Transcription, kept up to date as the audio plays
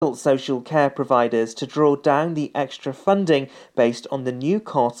adult social care providers to draw down the extra funding based on the new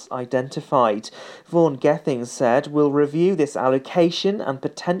costs identified. Vaughan Gething said, "We'll review this allocation and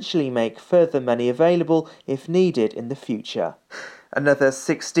potentially make further money available if needed in the future." Another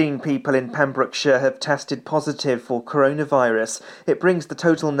 16 people in Pembrokeshire have tested positive for coronavirus. It brings the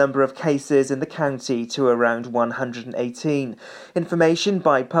total number of cases in the county to around 118. Information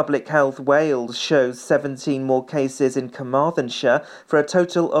by Public Health Wales shows 17 more cases in Carmarthenshire for a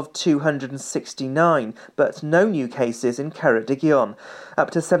total of 269, but no new cases in Ceredigion.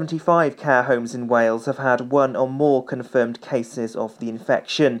 Up to 75 care homes in Wales have had one or more confirmed cases of the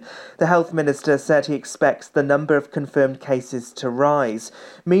infection. The Health Minister said he expects the number of confirmed cases to rise.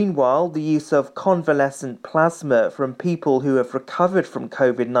 Meanwhile, the use of convalescent plasma from people who have recovered from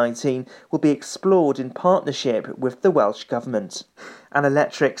COVID-19 will be explored in partnership with the Welsh Government. An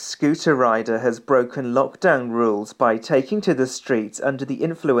electric scooter rider has broken lockdown rules by taking to the streets under the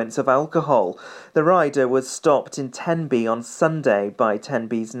influence of alcohol. The rider was stopped in Tenby on Sunday by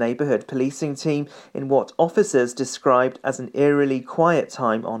Tenby's neighbourhood policing team in what officers described as an eerily quiet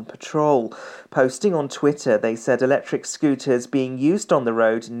time on patrol. Posting on Twitter, they said electric scooters being used on the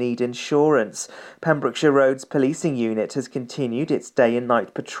road need insurance. Pembrokeshire Roads Policing Unit has continued its day and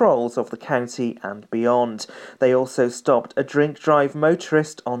night patrols of the county and beyond. They also stopped a drink-drive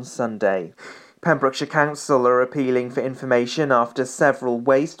motorist on Sunday. Pembrokeshire Council are appealing for information after several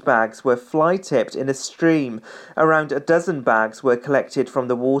waste bags were fly-tipped in a stream. Around a dozen bags were collected from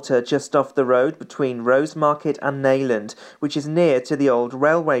the water just off the road between Rosemarket and Neyland, which is near to the old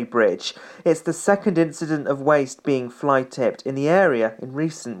railway bridge. It's the second incident of waste being fly-tipped in the area in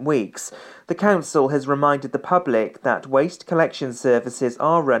recent weeks. The council has reminded the public that waste collection services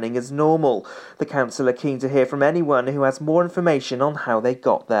are running as normal. The council are keen to hear from anyone who has more information on how they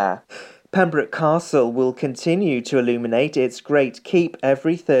got there. Pembroke Castle will continue to illuminate its Great Keep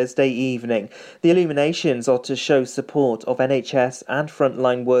every Thursday evening. The illuminations are to show support of NHS and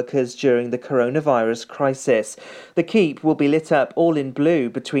frontline workers during the coronavirus crisis. The Keep will be lit up all in blue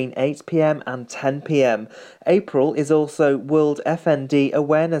between 8 p.m. and 10 p.m. April is also World FND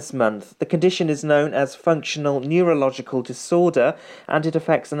Awareness Month. The condition is known as functional neurological disorder and it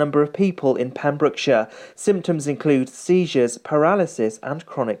affects a number of people in Pembrokeshire. Symptoms include seizures, paralysis and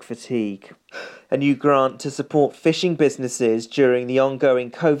chronic fatigue. A new grant to support fishing businesses during the ongoing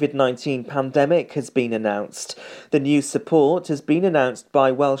COVID-19 pandemic has been announced. The new support has been announced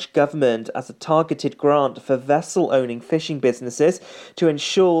by Welsh Government as a targeted grant for vessel-owning fishing businesses to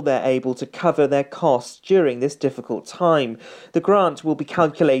ensure they're able to cover their costs during this difficult time. The grant will be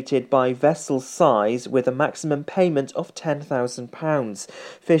calculated by vessel size with a maximum payment of £10,000.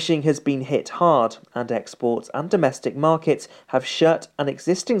 Fishing has been hit hard and exports and domestic markets have shut, and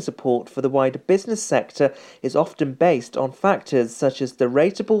existing support for the wider business sector is often based on factors such as the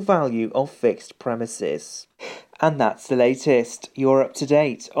rateable value of fixed premises. And that's the latest. You're up to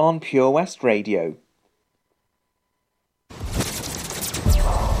date on Pure West Radio.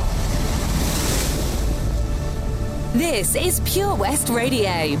 This is Pure West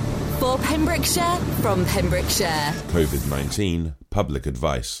Radio. For Pembrokeshire, from Pembrokeshire. COVID-19, public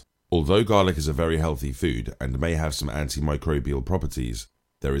advice. Although garlic is a very healthy food and may have some antimicrobial properties,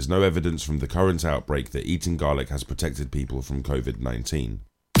 there is no evidence from the current outbreak that eating garlic has protected people from COVID-19.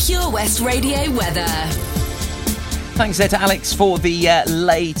 Pure West Radio weather. Thanks there to Alex for the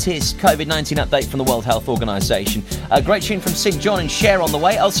latest COVID-19 update from the World Health Organisation. A great tune from St John and Cher on the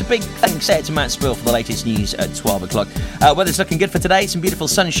way. Also, big thanks there to Matt Spill for the latest news at 12 o'clock. Weather's looking good for today. Some beautiful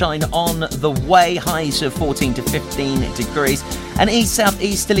sunshine on the way. Highs of 14 to 15 degrees. An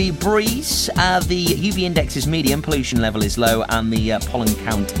east-southeasterly breeze. The UV index is medium, pollution level is low, and the pollen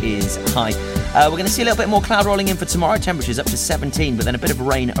count is high. We're going to see a little bit more cloud rolling in for tomorrow. Temperatures up to 17, but then a bit of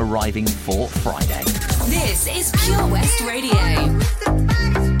rain arriving for Friday. This is Pure West Radio.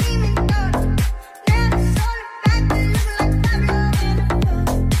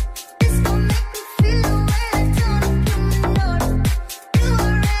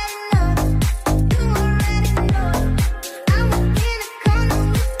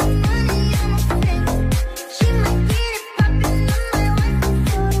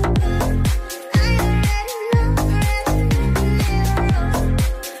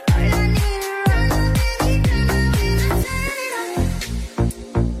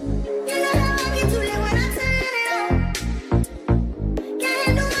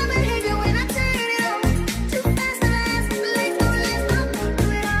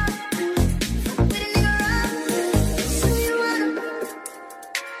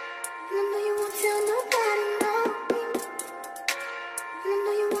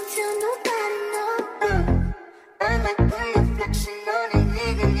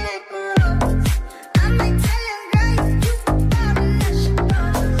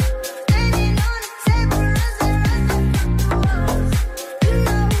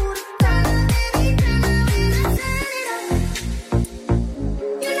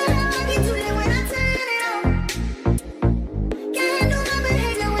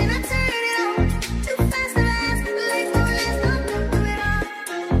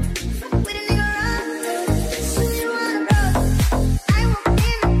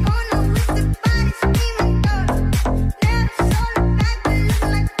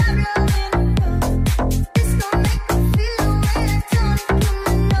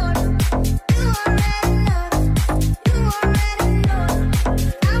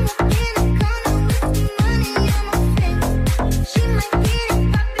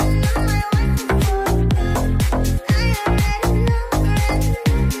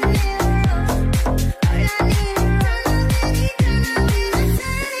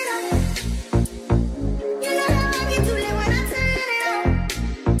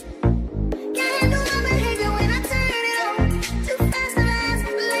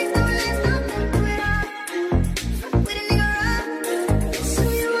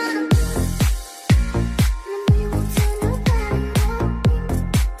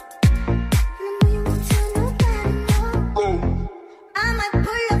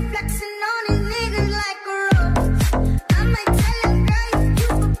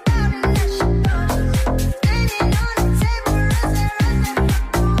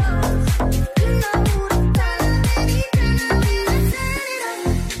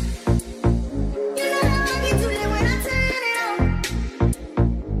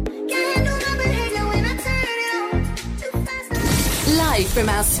 Live from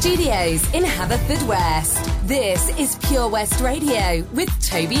our studios in Haverfordwest, this is Pure West Radio with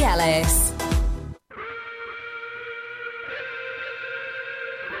Toby Ellis.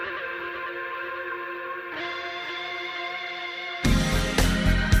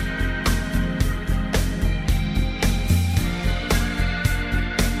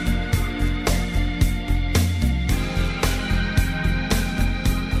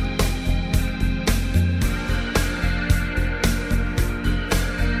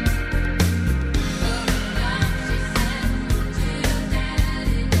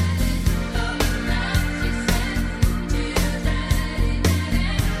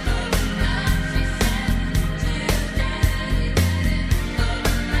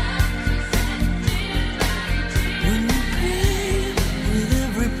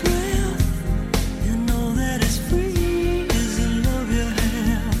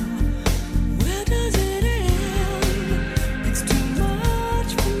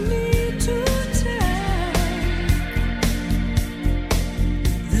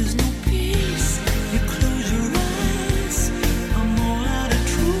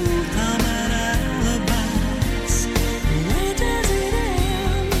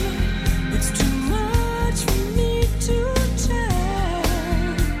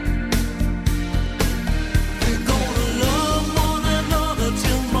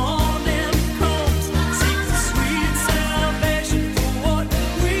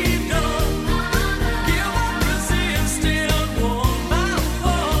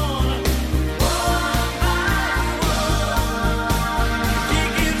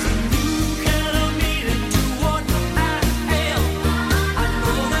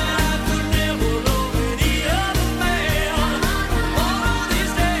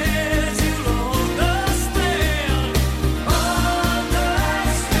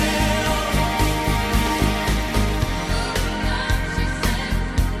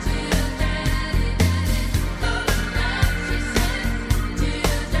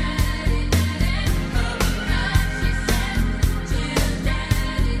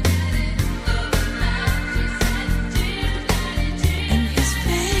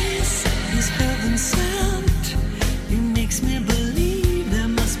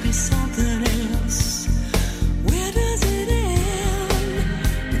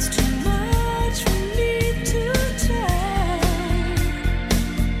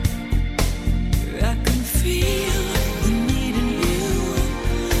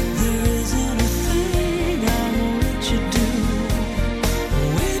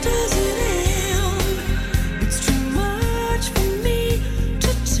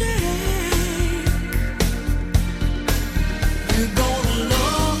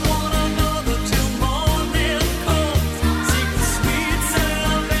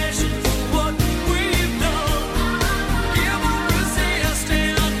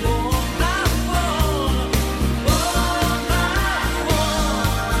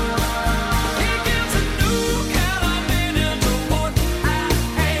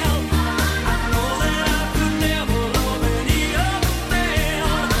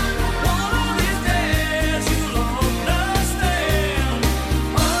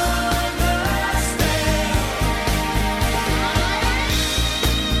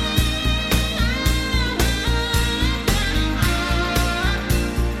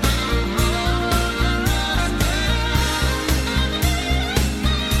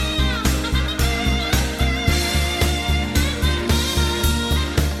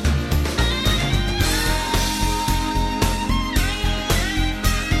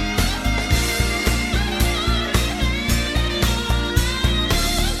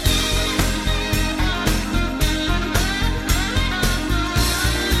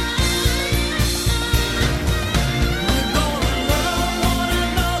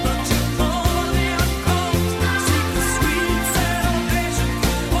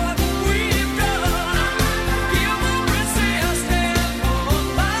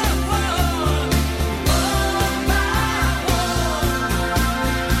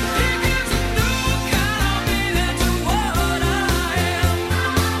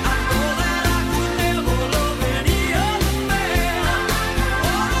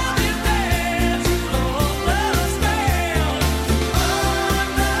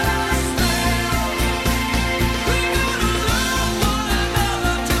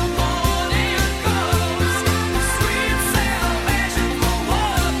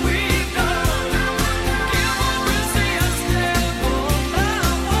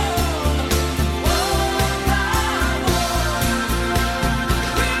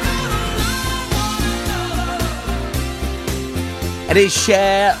 It is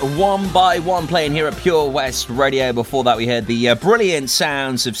Share One by One playing here at Pure West Radio. Before that, we heard the brilliant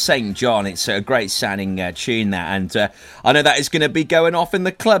sounds of St. John. It's a great sounding tune, that. And I know that is going to be going off in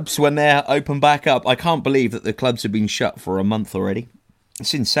the clubs when they're open back up. I can't believe that the clubs have been shut for a month already.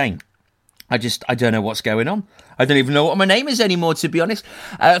 It's insane. I don't know what's going on. I don't even know what my name is anymore, to be honest.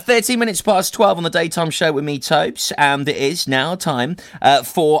 13 minutes past 12 on the daytime show with me, Tobes, and it is now time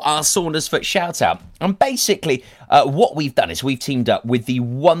for our Saundersfoot shout-out. And basically, what we've done is we've teamed up with the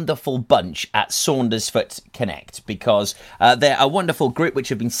wonderful bunch at Saundersfoot Connect, because they're a wonderful group which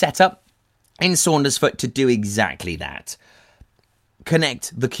have been set up in Saundersfoot to do exactly that.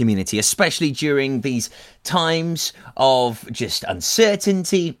 Connect the community, especially during these times of just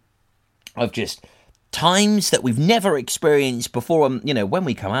uncertainty, of just times that we've never experienced before, when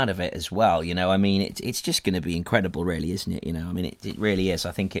we come out of it as well, I mean, it's just going to be incredible, really, isn't it? I mean, it really is.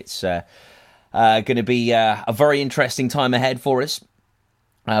 I think it's going to be a very interesting time ahead for us.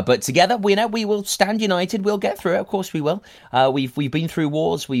 But together, we will stand united. We'll get through it. Of course, we will. We've been through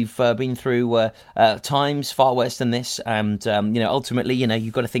wars. We've been through times far worse than this. And ultimately,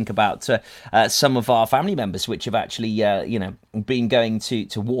 you've got to think about some of our family members which have actually, been going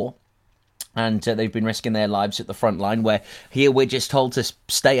to war. And they've been risking their lives at the front line, where here we're just told to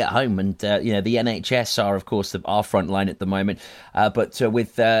stay at home. And, the NHS are, of course, our front line at the moment. But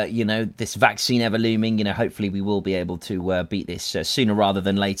with, this vaccine ever looming, hopefully we will be able to beat this sooner rather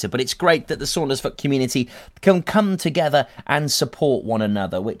than later. But it's great that the Saundersfoot community can come together and support one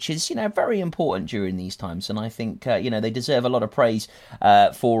another, which is, very important during these times. And I think, they deserve a lot of praise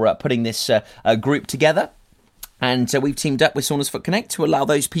for putting this group together. And we've teamed up with Saundersfoot Connect to allow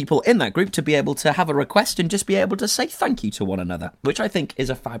those people in that group to be able to have a request and just be able to say thank you to one another, which I think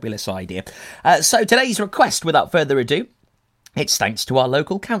is a fabulous idea. So today's request, without further ado, it's thanks to our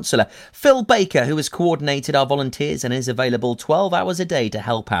local councillor, Phil Baker, who has coordinated our volunteers and is available 12 hours a day to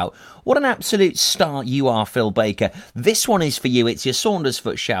help out. What an absolute star you are, Phil Baker. This one is for you. It's your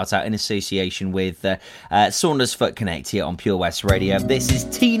Saundersfoot shout-out in association with Saundersfoot Connect here on Pure West Radio. This is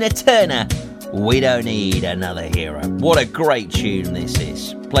Tina Turner. We Don't Need Another Hero. What a great tune this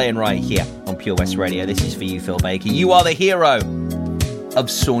is. Playing right here on Pure West Radio. This is for you, Phil Baker. You are the hero of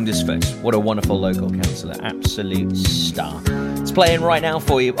Saundersfoot. What a wonderful local councillor. Absolute star. It's playing right now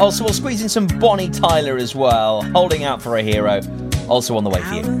for you. Also, we'll squeeze in some Bonnie Tyler as well. Holding Out for a Hero. Also on the way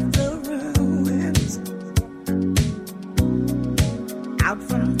for you. Out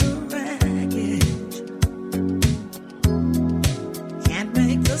from the wreckage. Can't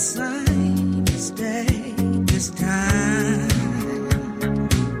make the same mistake this time.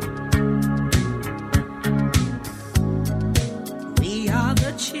 We are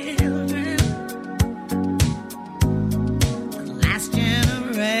the children, the last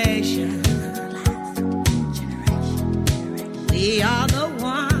generation. We are the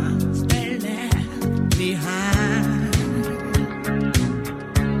ones they left behind.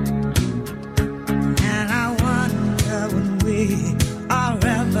 And I wonder when we are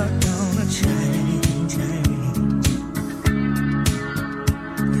ever gonna change.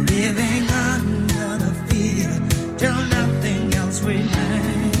 Living under the fear till nothing else remains.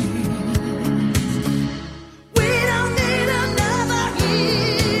 We don't need another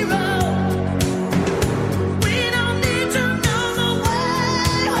hero. We don't need to know the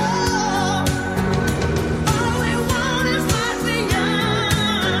way home. All we want is what's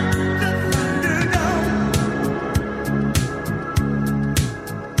beyond the Thunderdome.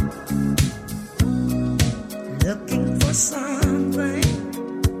 Looking for something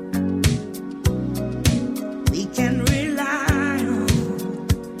we can rely on.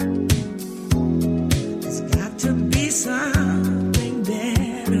 There's got to be something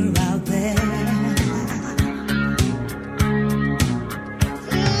better out there.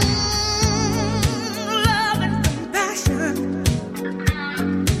 Love and compassion.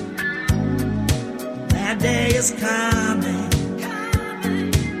 That day is coming.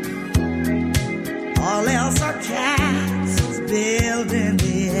 All else are castles built in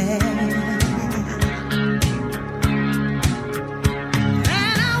the air.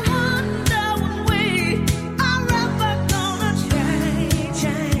 And I wonder when we are ever gonna change.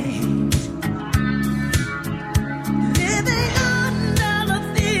 Living under the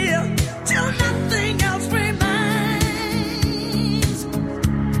fear till nothing else remains.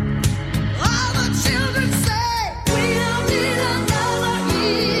 All the children say we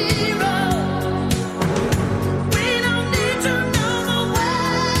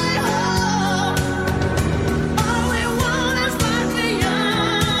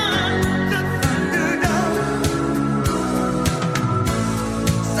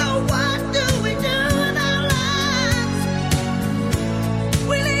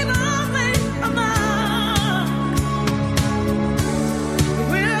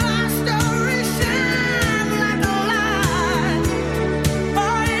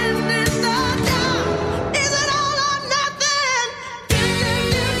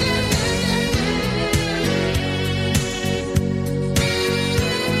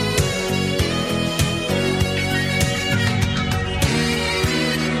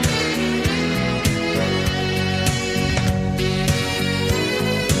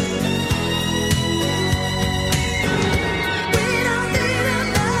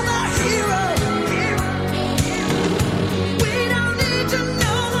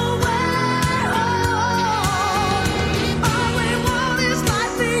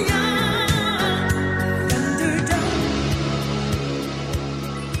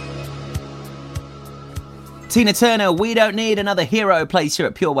Tina Turner, We Don't Need Another Hero, plays here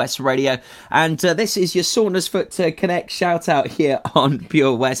at Pure West Radio. And this is your Saundersfoot Connect shout out here on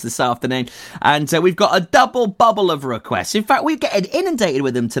Pure West this afternoon. And we've got a double bubble of requests. In fact, we're getting inundated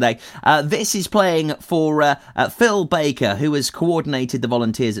with them today. This is playing for Phil Baker, who has coordinated the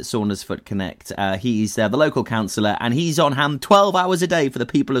volunteers at Saundersfoot Connect. He's the local councillor, and he's on hand 12 hours a day for the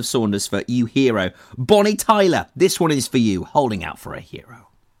people of Saundersfoot. You hero. Bonnie Tyler, this one is for you, Holding Out for a Hero.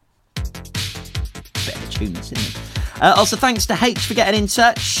 Bit of a tune, isn't it? Also, thanks to H for getting in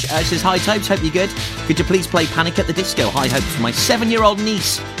touch. She says, hi, Tobes, hope you're good. Could you please play Panic at the Disco? High hopes for my 7-year-old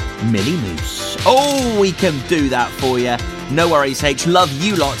niece, Millie Moose. Oh, we can do that for you. No worries, H. Love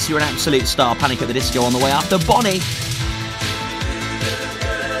you lots. You're an absolute star. Panic at the Disco on the way after Bonnie.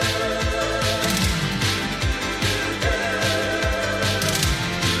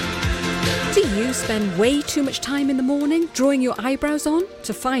 Do you spend way too much time in the morning drawing your eyebrows on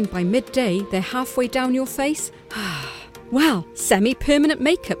to find by midday they're halfway down your face? Well, semi-permanent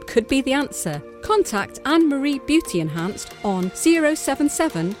makeup could be the answer. Contact Anne-Marie Beauty Enhanced on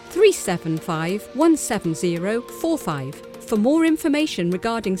 077 375 17045 for more information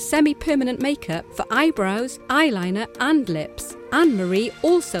regarding semi-permanent makeup for eyebrows, eyeliner and lips. Anne-Marie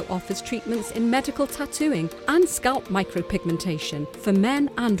also offers treatments in medical tattooing and scalp micropigmentation for men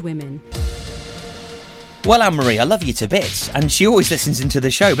and women. Well, Anne-Marie, I love you to bits, and she always listens into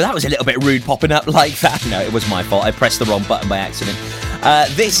the show, but that was a little bit rude popping up like that. No, it was my fault. I pressed the wrong button by accident.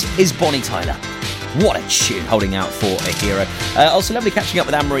 This is Bonnie Tyler. What a tune, Holding Out for a Hero. Also, lovely catching up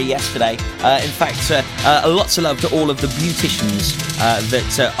with Anne-Marie yesterday. In fact, lots of love to all of the beauticians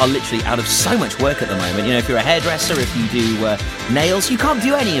that are literally out of so much work at the moment. You know, if you're a hairdresser, if you do nails, you can't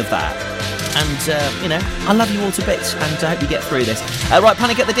do any of that. And, you know, I love you all to bits, and I hope you get through this. Right,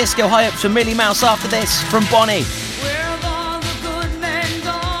 Panic at the Disco, high ups from Millie Mouse after this, from Bonnie. Where have all the good men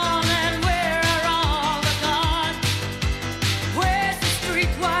gone, and where are all the gone? Where's the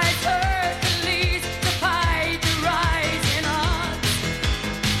streetwise Hercules to fight the rising odds?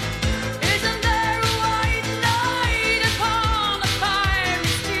 Isn't there a white knight upon a fiery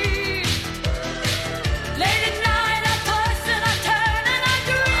steed? Late at night I toss and I turn and I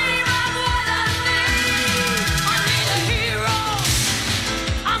dream of what I need. I need a hero.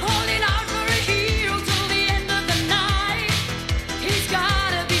 I'm holding out for a hero till the end of the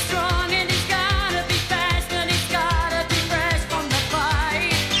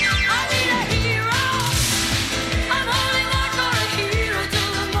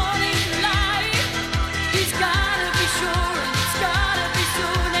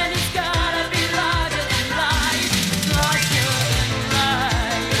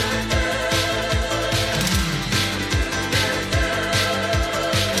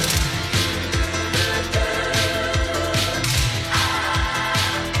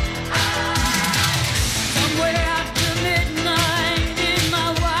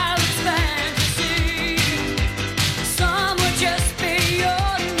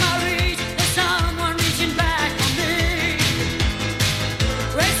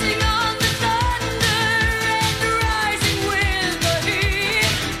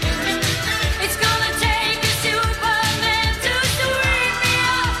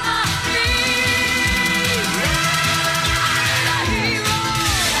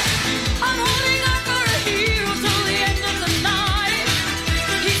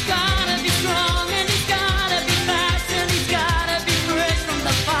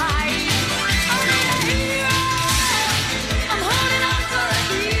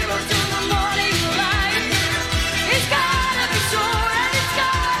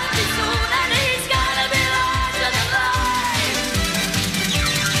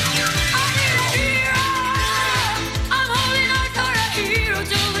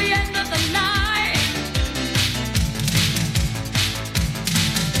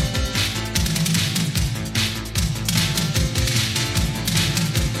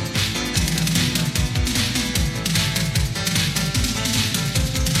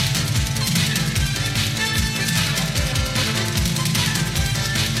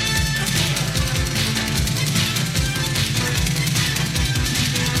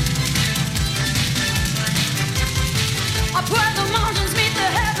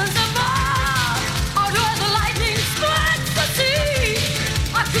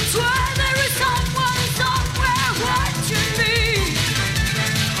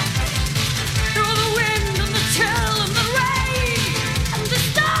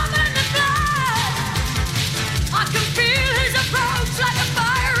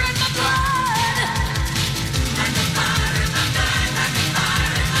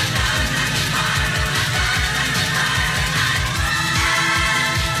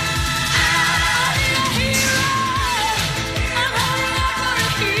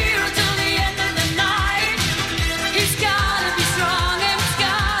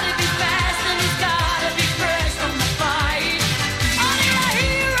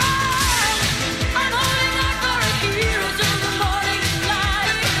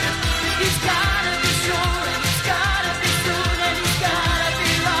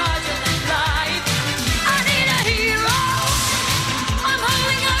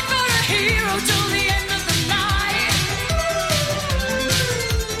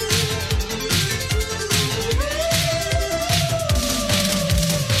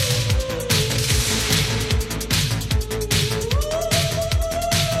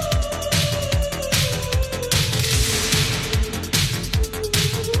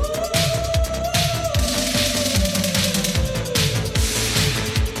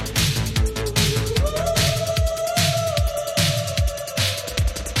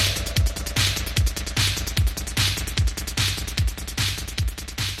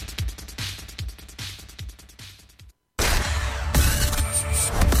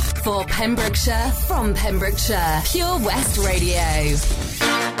For Pembrokeshire, from Pembrokeshire, Pure West Radio.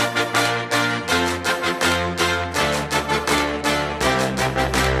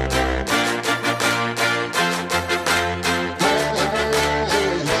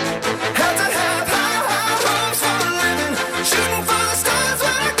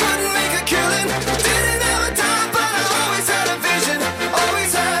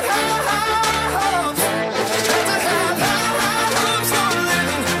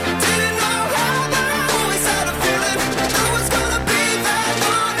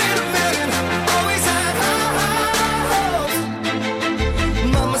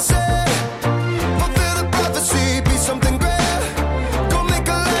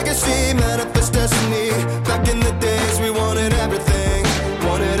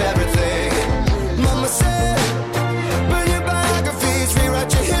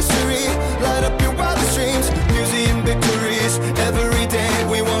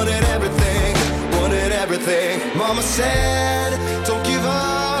 Mama said, don't give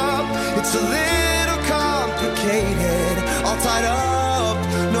up, it's a little complicated, all tied up,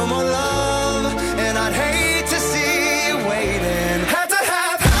 no more love, and I'd hate to see you waiting. Had to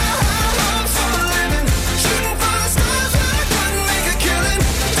have high hopes for a living, shooting for the stars when I couldn't make a killing,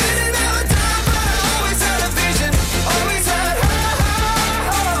 didn't have a dime but I always had a vision, always had high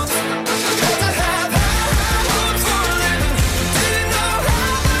hopes. Had to have high hopes for a living, didn't know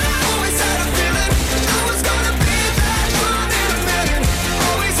how but I always had a feeling I was gonna be that one in a million,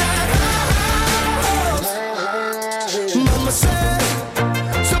 always had high hopes. Mama said,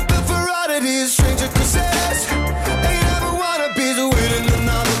 something for oddities, stranger kisses, ain't ever wannabes, waiting the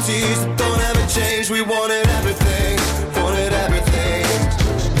novelties that don't ever change. We wanted everything, wanted everything.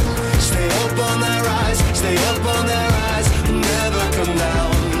 Stay up on that rise, stay up on that rise, never come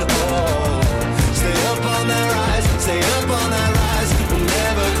down. Oh, stay up on that rise, stay up on that rise,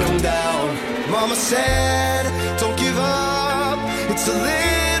 never come down. Mama said, don't give up, it's a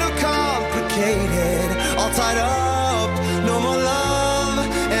little complicated, all tied up, no more love,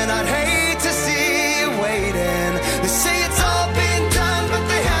 and I'd hate to see you waiting. They say it's all been done, but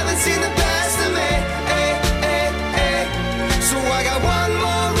they haven't seen the best of me. So I got one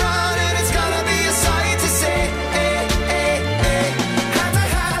more run, and it's gonna be a sight to see. Had to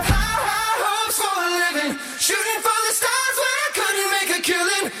have high hopes for a living, shooting for the stars when I couldn't make a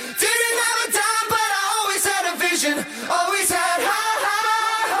killing. Didn't have a dime, but I always had a vision, always had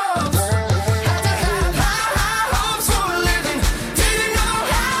high hopes. Had to have high hopes for a living, didn't know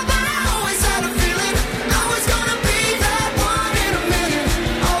how, but I always had a feeling I was gonna be that one in a million,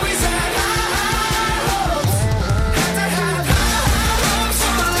 always had high hopes. Had to have high hopes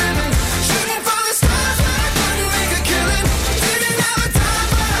for a living, shooting for the stars when I couldn't make a killing. Didn't have a dime,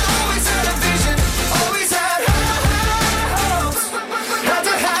 but I always had a vision, always had high hopes. Had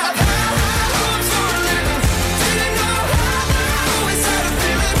to have high hopes for a living, didn't know how, but I always had a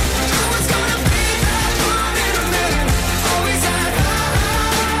feeling I was gonna be that one in a million, always had high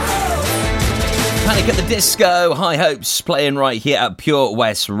hopes. Panic at the Disco, High Hopes, playing right here at Pure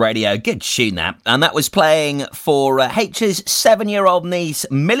West Radio. Good tune that. And that was playing for H's 7-year-old niece,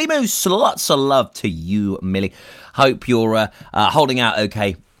 Millie Moose. Lots of love to you, Millie. Hope you're holding out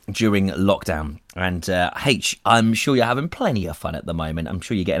okay during lockdown. And H, I'm sure you're having plenty of fun at the moment. I'm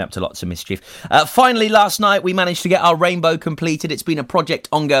sure you're getting up to lots of mischief. Finally, last night, we managed to get our rainbow completed. It's been a project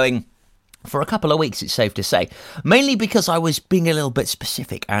ongoing for a couple of weeks, it's safe to say. Mainly because I was being a little bit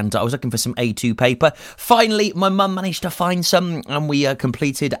specific and I was looking for some A2 paper. Finally, my mum managed to find some and we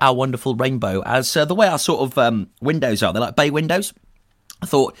completed our wonderful rainbow. As the way our sort of windows are, they're like bay windows. I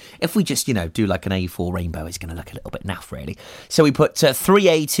thought if we just, do like an A4 rainbow, it's going to look a little bit naff, really. So we put 3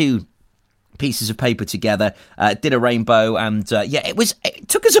 A2 pieces of paper together, did a rainbow, and it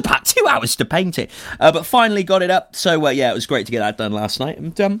took us about 2 hours to paint it, but finally got it up. So it was great to get that done last night,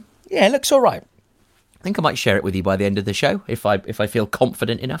 and it looks all right. I think I might share it with you by the end of the show if I feel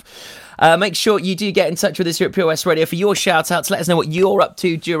confident enough. Make sure you do get in touch with us here at Pure West Radio for your shout-outs. Let us know what you're up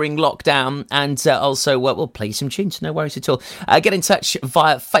to during lockdown, and also we'll play some tunes. No worries at all. Get in touch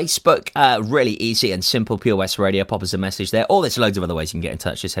via Facebook. Really easy and simple. Pure West Radio. Pop us a message there. Or there's loads of other ways you can get in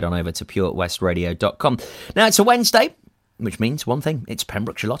touch. Just head on over to purewestradio.com. Now, it's a Wednesday, which means one thing, it's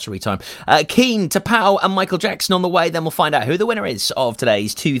Pembrokeshire Lottery time. Keen to Pow and Michael Jackson on the way, then we'll find out who the winner is of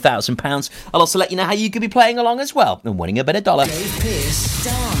today's £2,000. I'll also let you know how you could be playing along as well and winning a bit of dollar. Dave Pearce,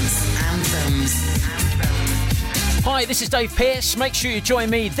 Dance Anthems. Hi, this is Dave Pearce. Make sure you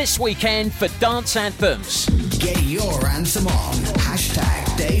join me this weekend for Dance Anthems. Get your anthem on.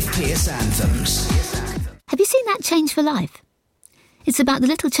 Hashtag Dave Pearce Anthems. Have you seen that Change for Life? It's about the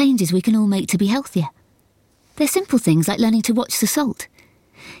little changes we can all make to be healthier. They're simple things like learning to watch the salt.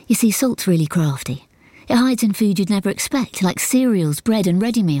 You see, salt's really crafty. It hides in food you'd never expect, like cereals, bread and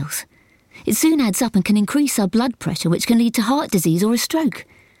ready meals. It soon adds up and can increase our blood pressure, which can lead to heart disease or a stroke.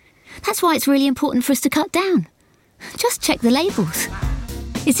 That's why it's really important for us to cut down. Just check the labels.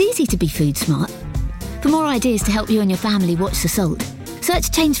 It's easy to be food smart. For more ideas to help you and your family watch the salt,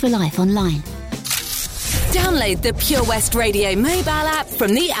 search Change for Life online. Download the Pure West Radio mobile app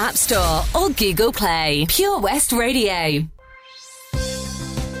from the App Store or Google Play. Pure West Radio.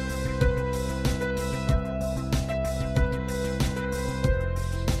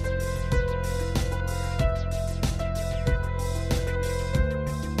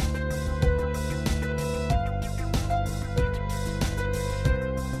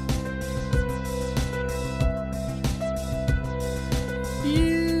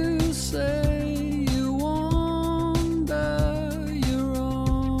 You say you wander your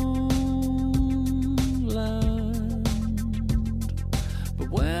own land, but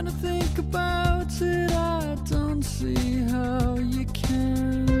when I think about it, I don't see how you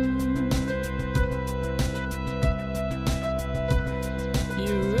can.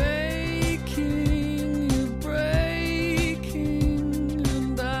 You're aching, you're breaking,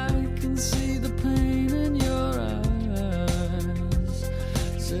 and I can see the pain in your eyes.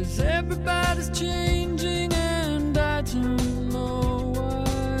 Says everybody's changing and I don't know why.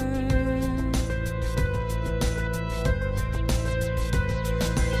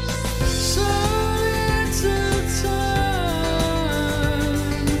 So little time,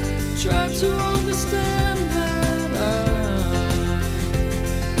 try to understand that I'm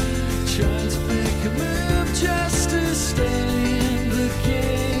trying to make a move just to stay in the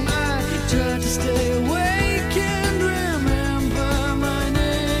game. I try to stay awake and remember my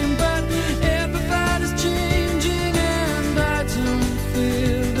name, but everybody's changing and I don't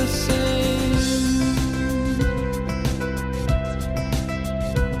feel the same.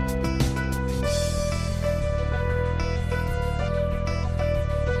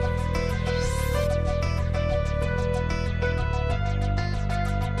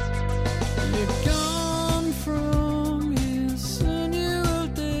 You're gone from here, soon you'll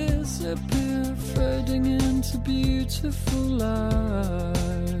disappear, fading into beautiful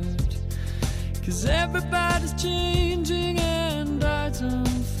light. 'Cause everybody's changing and I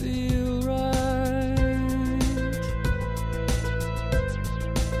don't feel right.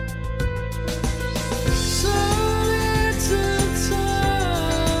 So little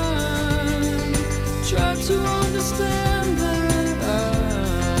time, try to understand that I'm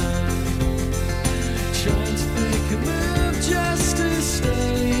trying to make a move just to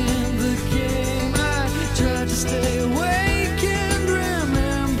stay in the game. I try to stay awake and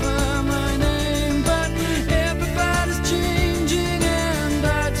remember my name, but everybody's changing and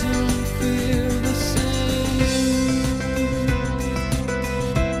I don't feel the same.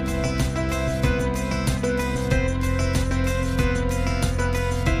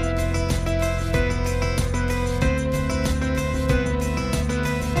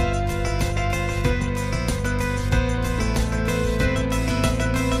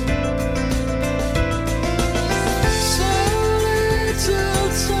 So little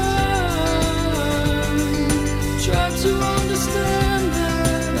time, try to understand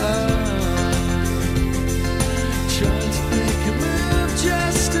that I'm trying to make a move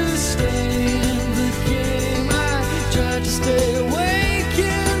just to stay in the game. I try to stay awake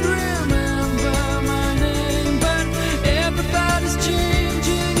and remember my name, but everybody's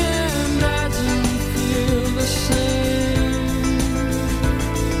changing and I don't feel the same.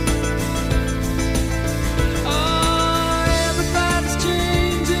 Oh, everybody's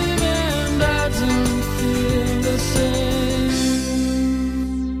changing and I don't feel the same.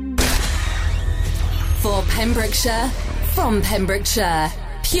 For Pembrokeshire, from Pembrokeshire,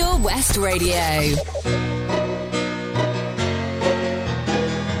 Pure West Radio.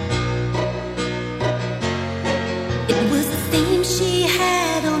 It was the theme she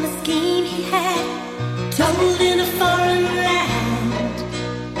had on a scheme he had, told in a foreign land,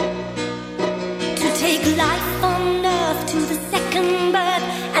 to take life on earth to the second birth,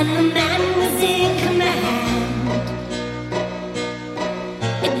 and the man was in command.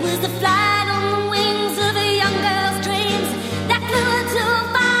 It was the flight on the wings of a young girl's dreams that flew her too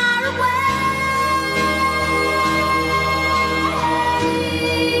far away.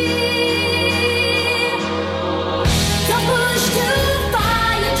 Don't push too far,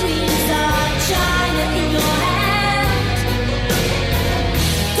 your dreams are China in your hand.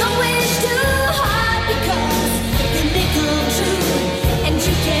 Don't wish too hard because they may come true, and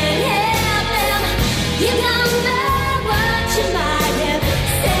you can't help them.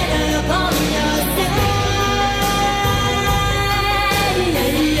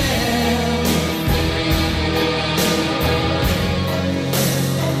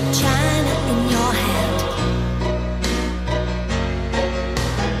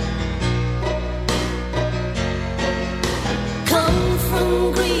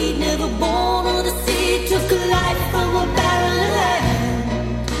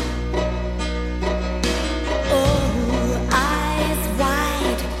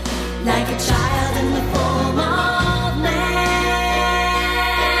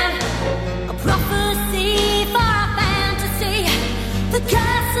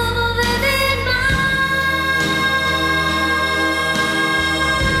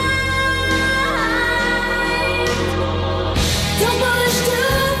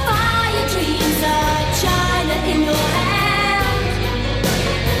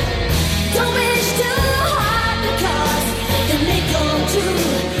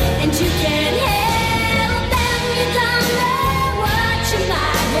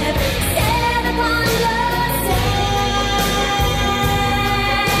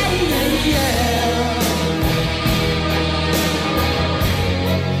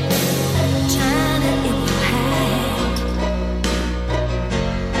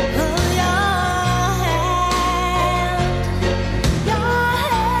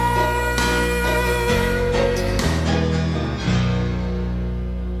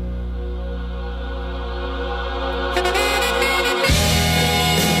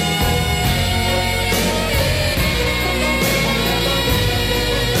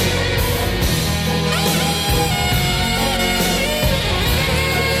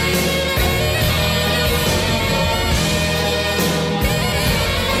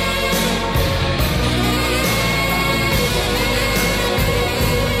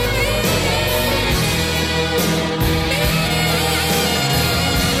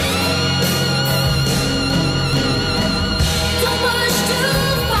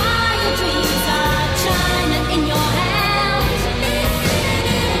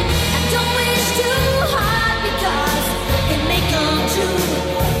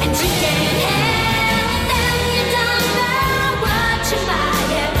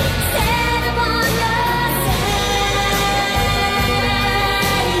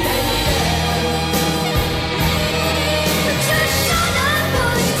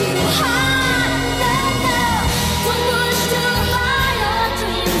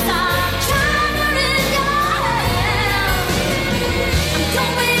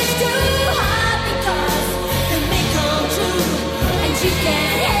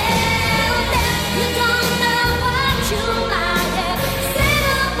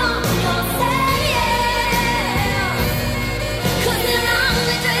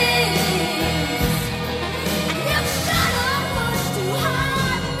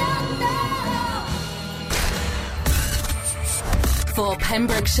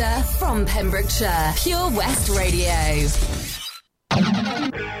 Pembrokeshire, from Pembrokeshire. Pure West Radio.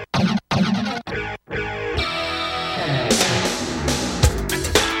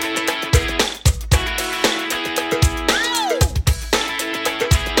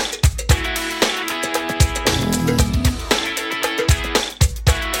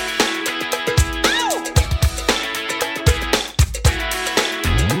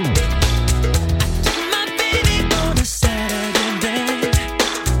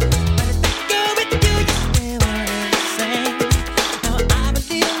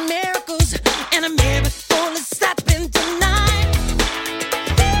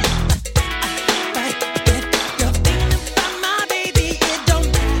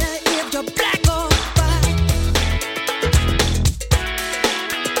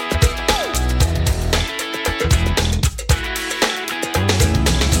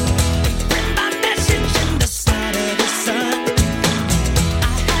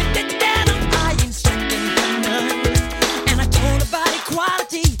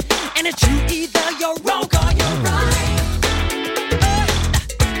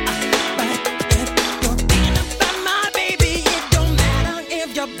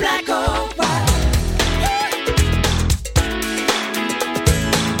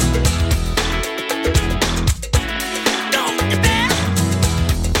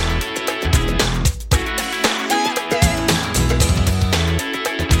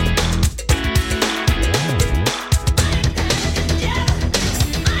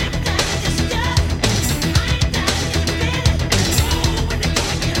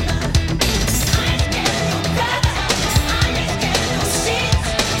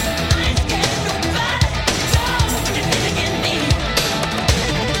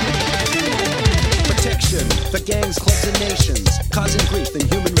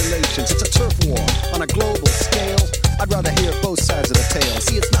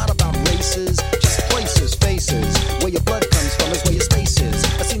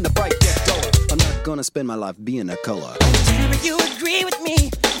 Spend my life being a color. Tell me you agree with me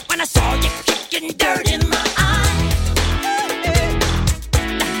when I saw you kicking dirt in my eye.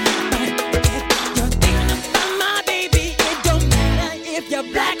 You're thinking about my baby. It don't matter if you're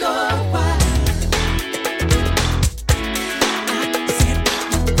black or white. I said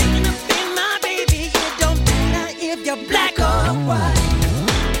you're thinking about my baby. It don't matter if you're black or white.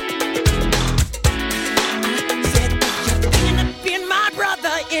 I said you're thinking about my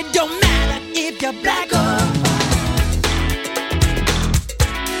brother. It don't matter if you're black or white.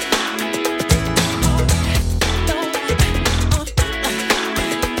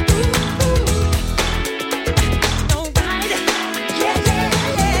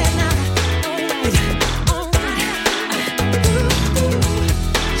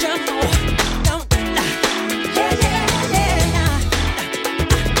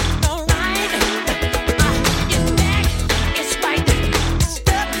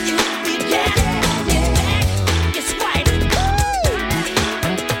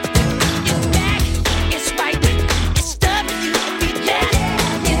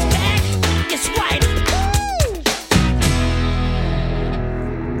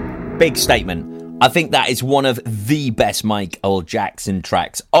 Big statement. I think that is one of the best Michael Jackson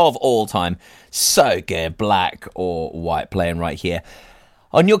tracks of all time. So good, black or white, playing right here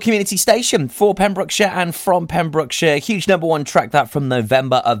on your community station for Pembrokeshire and from Pembrokeshire. Huge number one track, that from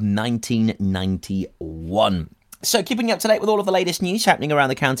November of 1991. So keeping you up to date with all of the latest news happening around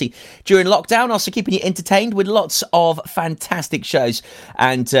the county during lockdown, also keeping you entertained with lots of fantastic shows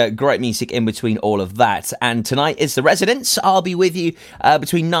and great music in between all of that. And tonight is The Residents. I'll be with you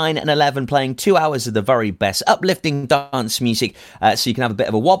between 9 and 11 playing 2 hours of the very best uplifting dance music so you can have a bit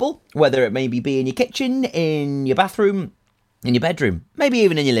of a wobble, whether it maybe be in your kitchen, in your bathroom, in your bedroom, maybe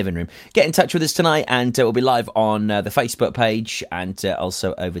even in your living room. Get in touch with us tonight and we'll be live on the Facebook page and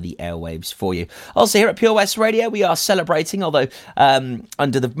also over the airwaves for you. Also here at Pure West Radio, we are celebrating, although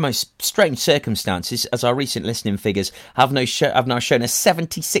under the most strange circumstances, as our recent listening figures have now shown a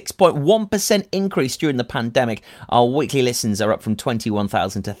 76.1% increase during the pandemic. Our weekly listens are up from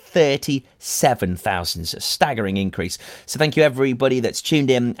 21,000 to 37,000. It's a staggering increase. So thank you everybody that's tuned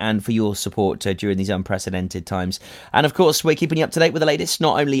in and for your support during these unprecedented times. And of course, we're keeping you up to date with the latest,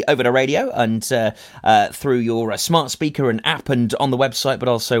 not only over the radio and through your smart speaker and app and on the website, but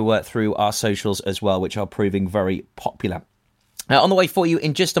also through our socials as well, which are proving very popular. On the way for you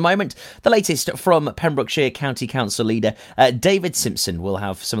in just a moment, the latest from Pembrokeshire County Council leader David Simpson. Will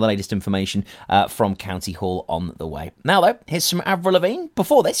have some of the latest information from County Hall on the way. Now though, here's some Avril Lavigne.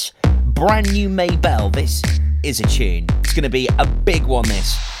 Before this, brand new Maybell. This is a tune. It's going to be a big one,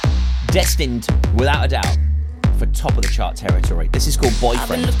 this. Destined, without a doubt, for top of the chart territory. This is called I've been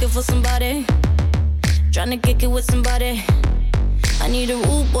Boyfriend. looking for somebody, trying to kick it with somebody. I need a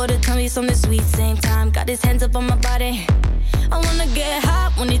root boy to tell me something sweet. Same time, got his hands up on my body. I wanna get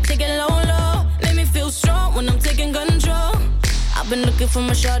hot when he take it low, low. Make me feel strong when I'm taking control. I've been looking for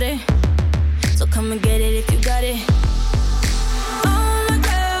my shorty, so come and get it if you got it. All my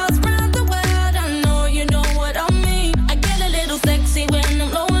girls round the world, I know you know what I mean. I get a little sexy when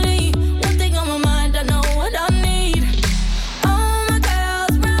I'm lonely. One thing on my mind, I know what I need. All my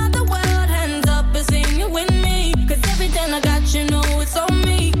girls round the world, hands up and sing it with me. 'Cause everything I got, you know it's on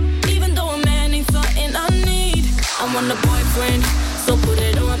me. Even though a man ain't something I need. I want a boyfriend, so put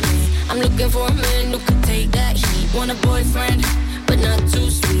it on me. I'm looking for a man who could take that heat. Want a boyfriend, but not too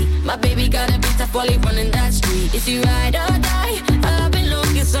sweet. My baby gotta be tough while he running that street. Is he ride or die? I've been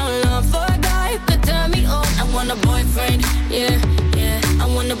looking so long for a guy who could turn me on. I want a boyfriend, yeah, yeah. I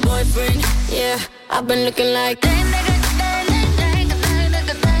want a boyfriend, yeah. I've been looking like dang, nigga, dang, dang, dang, dang,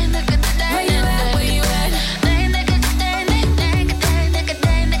 nigga, dang, nigga, dang. Where you at? Where you at? Dang, nigga, dang, dang, dang, dang, nigga,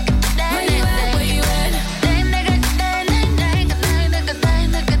 dang, nigga, dang. Where you at? Where you at? Dang, nigga, dang, dang, dang, dang, nigga, dang,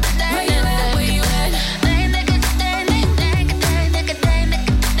 nigga, dang. Where you at? Where you at? Dang, nigga, dang, dang, dang, dang, nigga, dang, nigga,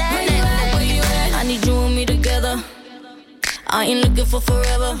 dang. Where you at? Where you at? I need you and me together. I ain't looking for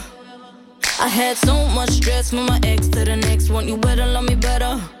forever. I had so much stress from my ex to the next one. You better love me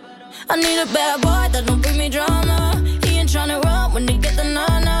better. I need a bad boy that don't bring me drama. He ain't tryna run when they get the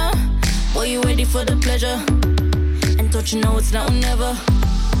nana. Boy, you ready for the pleasure? And don't you know it's now or never?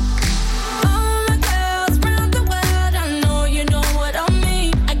 All my girls round the world, I know you know what I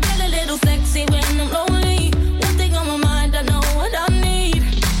mean. I get a little sexy when I'm lonely. One thing on my mind, I know what I need.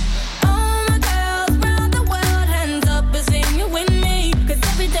 All my girls round the world, hands up and sing it with me. 'Cause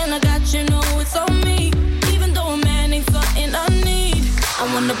everything I got, you know it's on me. Even though a man ain't something I need. I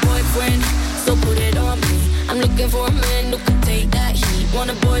want a boyfriend, so put it on me. I'm looking for a man who could take that heat.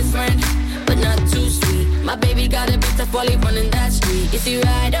 Want a boyfriend, but not too sweet. My baby gotta be tough while he running that street. Is he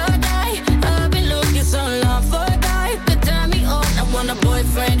ride or die? I've been looking so long for a guy who could turn me on. I want a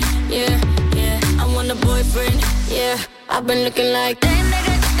boyfriend, yeah, yeah. I want a boyfriend, yeah. I've been looking like dang,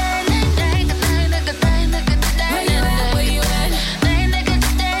 nigga, dang, dang, dang, dang, nigga, dang, nigga, dang. Where you at? Where you at? Dang, nigga,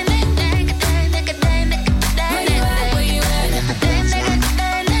 dang, dang, dang, dang, nigga, dang, nigga, dang. Where you at? Where you at? Dang, nigga,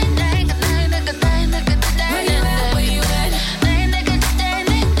 dang, dang, dang, dang, nigga, dang, nigga, dang. Where you at? Where you at? Dang, nigga, dang,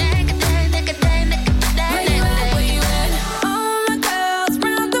 dang, dang, dang, nigga, dang, nigga, dang. Where you at? Where you at? All my girls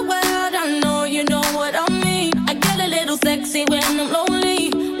round the world, I know you know what I mean. I get a little sexy when I'm lonely.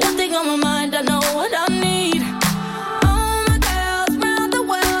 One thing on my mind, I know what I need. All my girls round the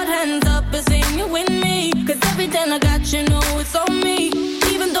world, hands up and sing it with me. 'Cause everything I got, you know it's on me.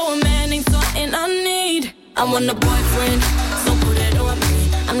 Even though a man ain't something I need. I want a boyfriend, so put it on me.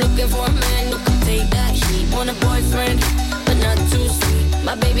 I'm looking for a man who can take that heat. Want a boyfriend, but not too sweet.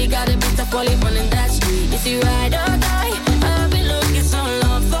 My baby gotta be tough while he running that street. Is he ride or die? I've been looking so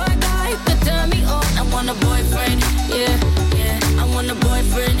long for a guy who could turn me on. I want a boyfriend, yeah, yeah. I want a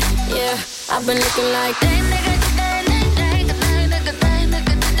boyfriend, yeah. I've been looking like dang, nigga, dang, dang, dang, dang, nigga, dang,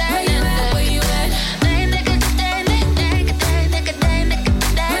 nigga, dang. Where you at? Where you at? Dang, nigga, dang, dang, dang, dang, nigga, dang, nigga,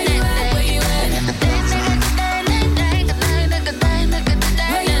 dang. Where you at? Where you at? Dang, nigga, dang, dang, dang, dang, nigga, dang, nigga,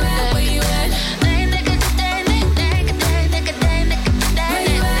 dang. Where you at? Where you at? Dang, nigga, dang, dang, dang, dang, nigga, dang, nigga, dang. Where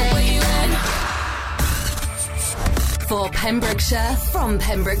you at? Where you at? For Pembrokeshire, from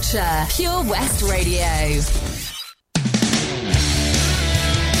Pembrokeshire, Pure West Radio.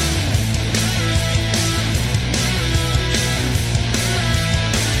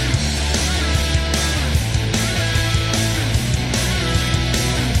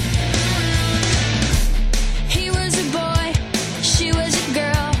 He was a boy, she was a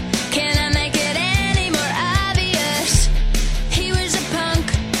girl. Can I make it any more obvious? He was a punk,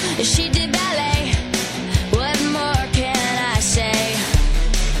 she did ballet. What more can I say?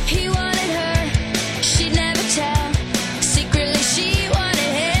 He wanted her, she'd never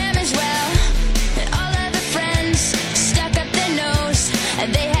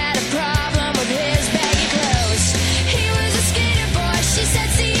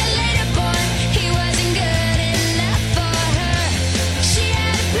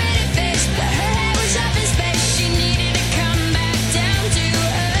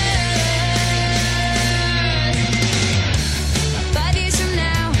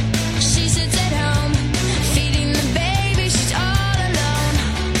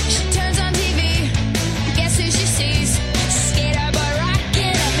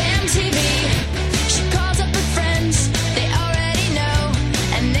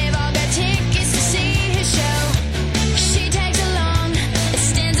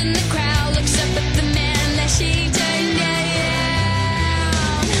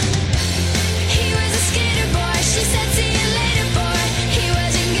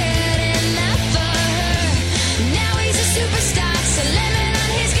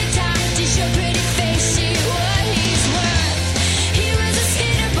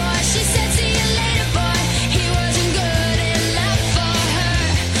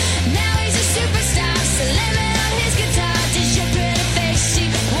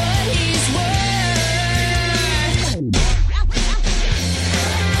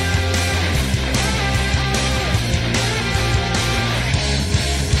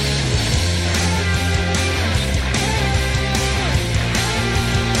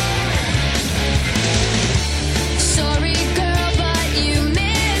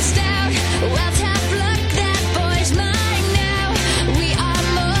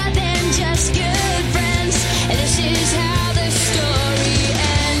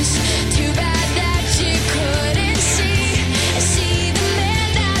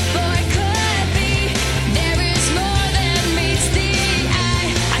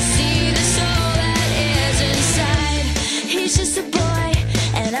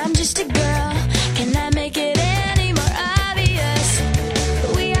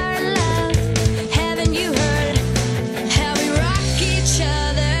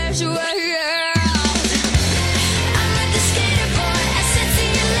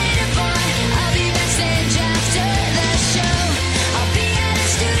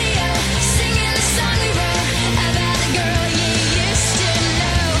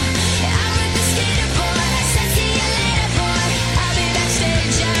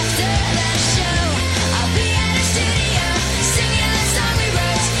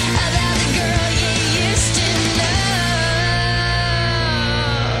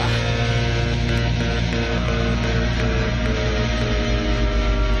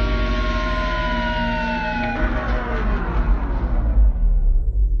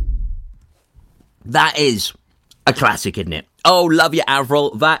That is a classic, isn't it? Oh, love you,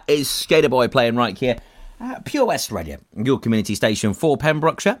 Avril. That is Skater Boy playing right here. Pure West Radio, your community station for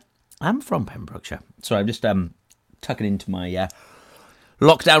Pembrokeshire. I'm from Pembrokeshire. So I'm just tucking into my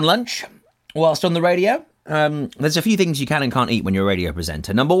lockdown lunch whilst on the radio. There's a few things you can and can't eat when you're a radio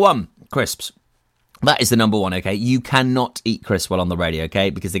presenter. Number one, crisps. That is the number one, okay? You cannot eat crisps while on the radio, okay?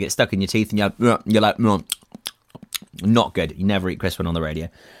 Because they get stuck in your teeth and you're like, not good. You never eat crisps when on the radio.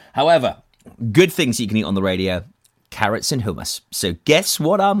 However, good things you can eat on the radio, carrots and hummus. So guess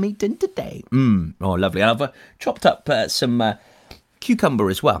what I'm eating today? Oh, lovely. I've chopped up some cucumber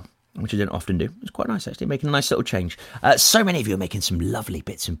as well, which I don't often do. It's quite nice, actually, making a nice little change. So many of you are making some lovely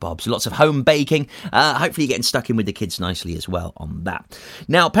bits and bobs. Lots of home baking. Hopefully you're getting stuck in with the kids nicely as well on that.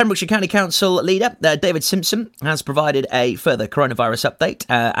 Now, Pembrokeshire County Council leader, David Simpson, has provided a further coronavirus update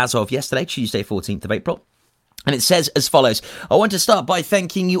as of yesterday, Tuesday, 14th of April. And it says as follows: I want to start by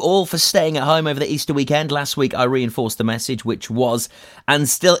thanking you all for staying at home over the Easter weekend. Last week I reinforced the message, which was and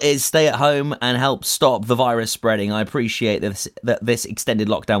still is, stay at home and help stop the virus spreading. I appreciate that this extended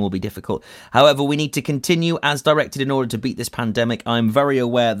lockdown will be difficult. However, we need to continue as directed in order to beat this pandemic. I'm very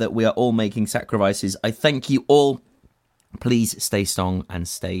aware that we are all making sacrifices. I thank you all. Please stay strong and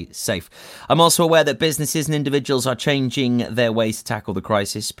stay safe. I'm also aware that businesses and individuals are changing their ways to tackle the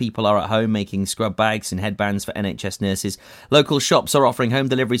crisis. People are at home making scrub bags and headbands for NHS nurses. Local shops are offering home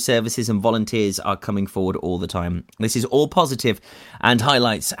delivery services and volunteers are coming forward all the time. This is all positive and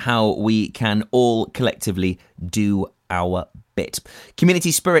highlights how we can all collectively do our bit.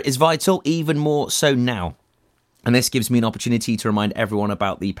 Community spirit is vital, even more so now. And this gives me an opportunity to remind everyone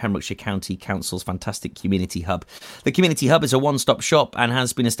about the Pembrokeshire County Council's fantastic Community Hub. The Community Hub is a one-stop shop and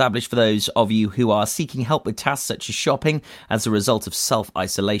has been established for those of you who are seeking help with tasks such as shopping as a result of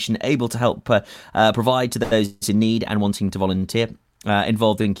self-isolation, able to help provide to those in need and wanting to volunteer.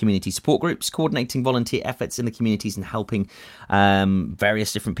 Involved in community support groups, coordinating volunteer efforts in the communities and helping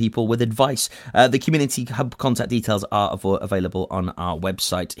various different people with advice. The Community Hub contact details are available on our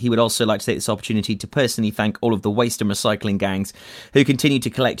website. He would also like to take this opportunity to personally thank all of the waste and recycling gangs who continue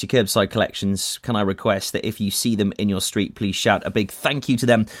to collect your curbside collections. Can I request that if you see them in your street, please shout a big thank you to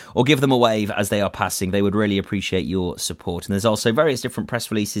them or give them a wave as they are passing. They would really appreciate your support. And there's also various different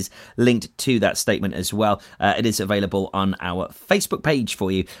press releases linked to that statement as well. It is available on our Facebook page for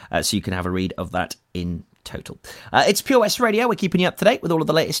you, so you can have a read of that in total. It's Pure West Radio. We're keeping you up to date with all of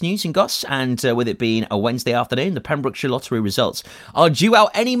the latest news and goss, and with it being a Wednesday afternoon, the Pembrokeshire Lottery results are due out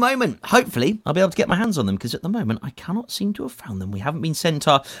any moment. Hopefully I'll be able to get my hands on them, because at the moment I cannot seem to have found them. We haven't been sent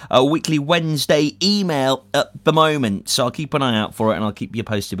our weekly Wednesday email at the moment, so I'll keep an eye out for it and I'll keep you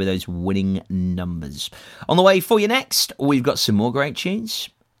posted with those winning numbers. On the way for you next, we've got some more great tunes.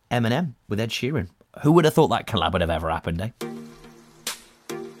 Eminem with Ed Sheeran. Who would have thought that collab would have ever happened, eh?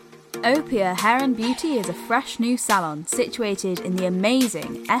 Opia Hair and Beauty is a fresh new salon situated in the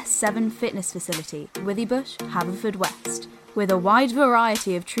amazing S7 fitness facility, Withybush, Haverfordwest. With a wide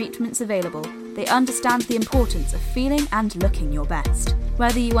variety of treatments available, they understand the importance of feeling and looking your best.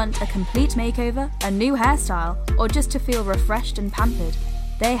 Whether you want a complete makeover, a new hairstyle, or just to feel refreshed and pampered,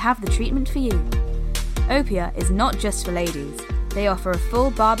 they have the treatment for you. Opia is not just for ladies. They offer a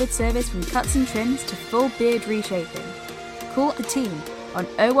full barbered service from cuts and trims to full beard reshaping. Call the team on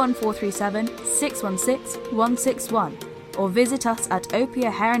 01437 616 161 or visit us at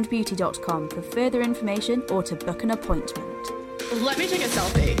opiahairandbeauty.com for further information or to book an appointment. Let me take a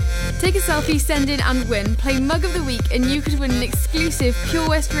selfie. Take a selfie, send in and win. Play Mug of the Week and you could win an exclusive Pure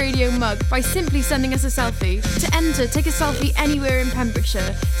West Radio mug by simply sending us a selfie. To enter, take a selfie anywhere in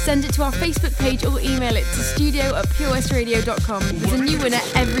Pembrokeshire. Send it to our Facebook page or email it to studio@purewestradio.com. There's a new winner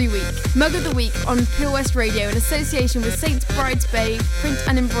every week. Mug of the Week on Pure West Radio in association with St Bride's Bay Print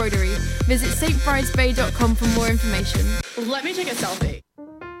and Embroidery. Visit stbridesbay.com for more information. Let me take a selfie.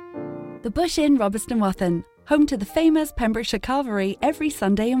 The Bush Inn, Robertson Wathen, home to the famous Pembrokeshire Carvery every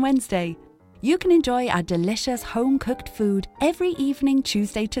Sunday and Wednesday. You can enjoy our delicious home-cooked food every evening,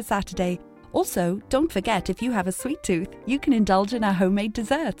 Tuesday to Saturday. Also, don't forget, if you have a sweet tooth, you can indulge in our homemade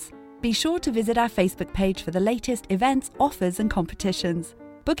desserts. Be sure to visit our Facebook page for the latest events, offers and competitions.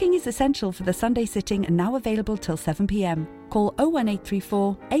 Booking is essential for the Sunday sitting and now available till 7 p.m. Call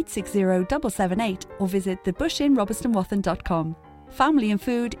 01834 860 778 or visit thebushinnrobertsonwathen.com. Family and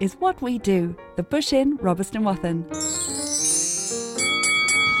food is what we do. The Bush Inn, Robertson Wathen.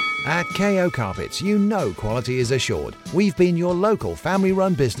 At KO Carpets, you know quality is assured. We've been your local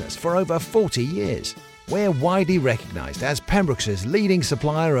family-run business for over 40 years. We're widely recognised as Pembrokeshire's leading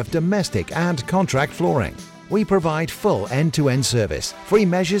supplier of domestic and contract flooring. We provide full end-to-end service, free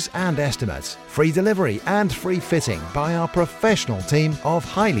measures and estimates, free delivery and free fitting by our professional team of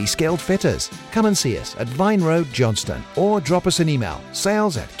highly skilled fitters. Come and see us at Vine Road, Johnston, or drop us an email,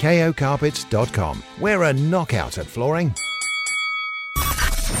 sales@kocarpets.com. We're a knockout at flooring.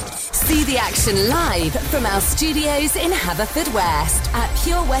 See the action live from our studios in Haverfordwest at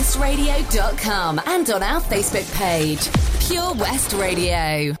purewestradio.com and on our Facebook page, Pure West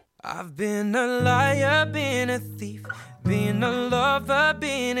Radio. I've been a liar, been a thief, been a lover,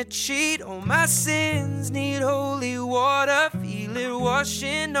 been a cheat. All my sins need holy water, feel it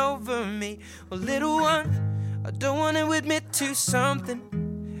washing over me. Well, little one, I don't want to admit to something.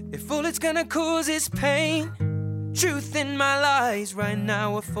 If all it's gonna cause is pain, truth in my lies right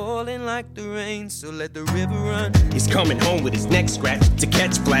now are falling like the rain, so let the river run. He's coming home with his neck scratched to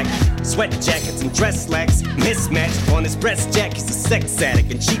catch black. Sweat jackets and dress slacks mismatched. On his breast jack, he's a sex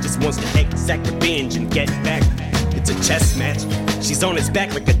addict, and she just wants to exact revenge and get back. It's a chess match. She's on his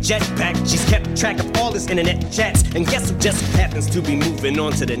back like a jetpack. She's kept track of all his internet chats, and guess who just happens to be moving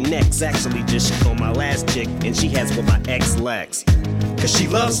on to the next? Actually just shit on my last chick, and she has what my ex lacks. Cause she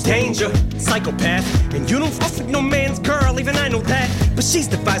loves danger, psychopath, and you don't fuck with no man's girl, even I know that. But she's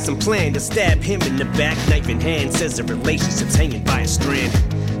devised some plan to stab him in the back, knife in hand, says the relationship's hanging by a strand.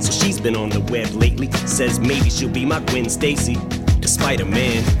 So she's been on the web lately, says maybe she'll be my Gwen Stacy, despite a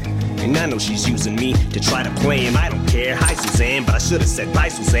man. And I know she's using me to try to play him, I don't care. Hi Suzanne, but I should've said bye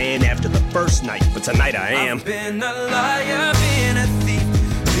Suzanne after the first night, but tonight I am. I've been a liar, been a thief,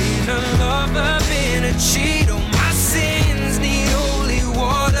 been a lover, been a cheat. All my sins need holy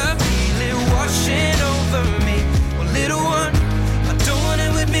water, feel it washing over me. Well, little one, I don't want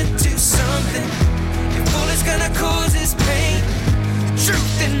to admit to something. If all it's gonna cause is pain, the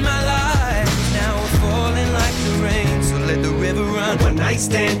truth in my life now we're falling like the rain, so let the river run. One night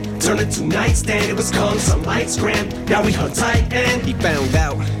stand turned into nightstand. It was calm, some lights gram. Now we hung tight and he found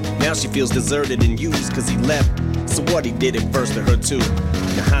out. Now she feels deserted and used cause he left. So what, he did it first to her too.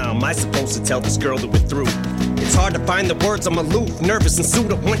 Now how am I supposed to tell this girl that we're through? It's hard to find the words, I'm aloof, nervous and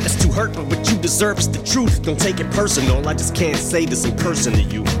sued. I want this to hurt, but what you deserve is the truth. Don't take it personal, I just can't say this in person to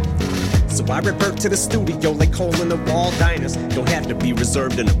you. So I revert to the studio like hole in the wall diners. Don't have to be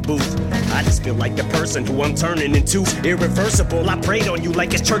reserved in a booth. I just feel like the person who I'm turning into. Irreversible, I prayed on you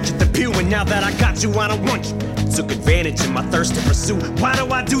like it's church at the pew. And now that I got you, I don't want you. Took advantage of my thirst to pursue. Why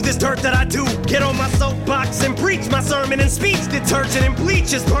do I do this dirt that I do? Get on my soapbox and preach my sermon and speech. Detergent and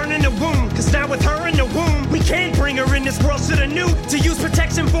bleach is burning the wound. Cause now with her in the womb, we can't bring her in this world. Shoulda knew to use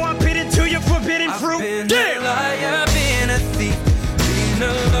protection before I bit into your forbidden fruit. I've been a liar, been a thief, been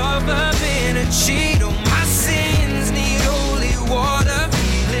a lover, been a cheat. All my sins need holy water,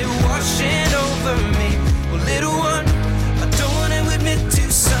 feel it washing over me. Well, little one, I don't want to admit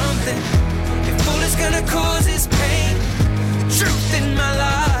to something. If all it's gonna cause is pain, the truth in my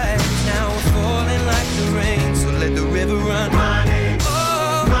life now we're falling like the rain, so let the river run. My name's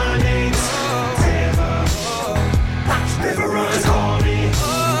River. River run. Call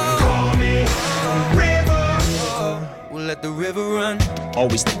me, River. We'll let the river run.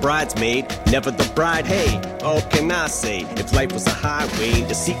 Always the bridesmaid, never the bride. Hey, all can I say? If life was a highway,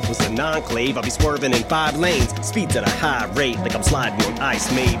 deceit was an enclave, I'd be swerving in 5 lanes, speeds at a high rate, like I'm sliding on ice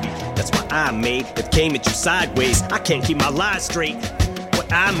maybe. That's why I made it came at you sideways. I can't keep my lies straight.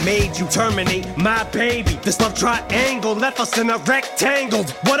 What I made you terminate my baby. This love triangle left us in a rectangle.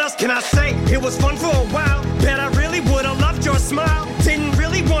 What else can I say? It was fun for a while. Bet I really would've loved your smile. Didn't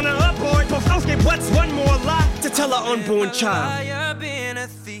really wanna abort, but okay, what's one more lie to tell our unborn child? Been a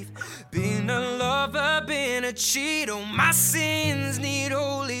thief, been a lover, been a cheat. Oh, my sins need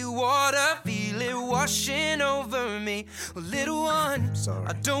holy water, feel it washing over me. Well, little one,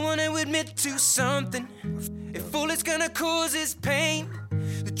 I don't want to admit to something. If all it's gonna cause is pain,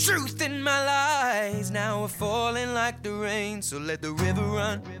 the truth in my lies now are falling like the rain, so let the river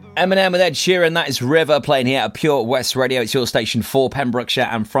run. Eminem with Ed Sheeran, that is River, playing here at Pure West Radio. It's your station for Pembrokeshire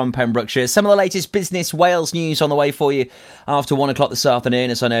and from Pembrokeshire. Some of the latest business Wales news on the way for you after 1 o'clock this afternoon,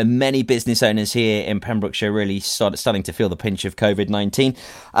 as I know many business owners here in Pembrokeshire really starting to feel the pinch of COVID-19.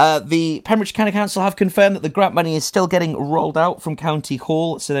 The Pembrokeshire County Council have confirmed that the grant money is still getting rolled out from County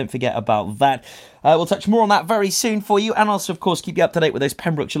Hall, so don't forget about that. We'll touch more on that very soon for you, and also, of course, keep you up to date with those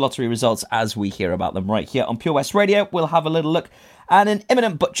Pembrokeshire Lottery results as we hear about them right here on Pure West Radio. We'll have a little look and an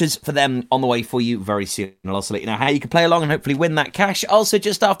imminent butchers for them on the way for you very soon. I'll also let you know how you can play along and hopefully win that cash. Also,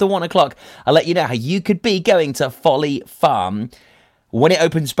 just after 1 o'clock, I'll let you know how you could be going to Folly Farm when it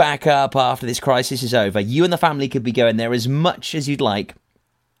opens back up after this crisis is over. You and the family could be going there as much as you'd like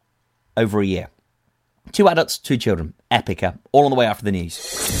over a year. 2 adults, 2 children. Epica. All on the way after the news.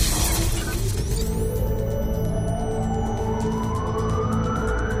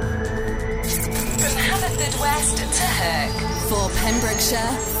 Hook. For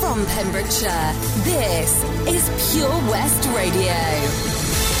Pembrokeshire, from Pembrokeshire, this is Pure West Radio.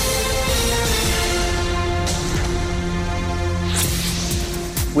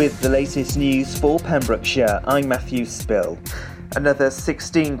 With the latest news for Pembrokeshire, I'm Matthew Spill. Another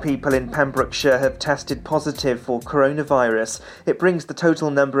 16 people in Pembrokeshire have tested positive for coronavirus. It brings the total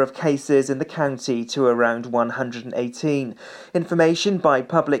number of cases in the county to around 118. Information by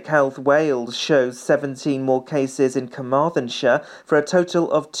Public Health Wales shows 17 more cases in Carmarthenshire for a total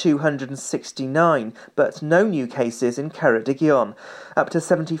of 269, but no new cases in Ceredigion. Up to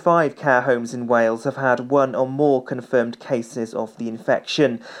 75 care homes in Wales have had one or more confirmed cases of the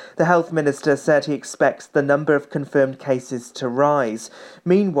infection. The Health Minister said he expects the number of confirmed cases to rise.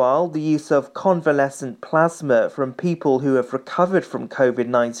 Meanwhile, the use of convalescent plasma from people who have recovered from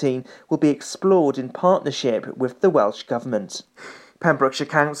COVID-19 will be explored in partnership with the Welsh Government. Pembrokeshire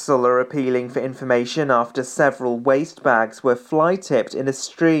Council are appealing for information after several waste bags were fly-tipped in a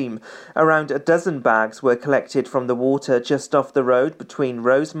stream. Around a dozen bags were collected from the water just off the road between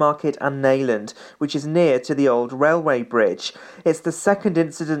Rosemarket and Neyland, which is near to the old railway bridge. It's the second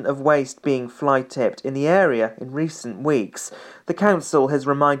incident of waste being fly-tipped in the area in recent weeks. The council has reminded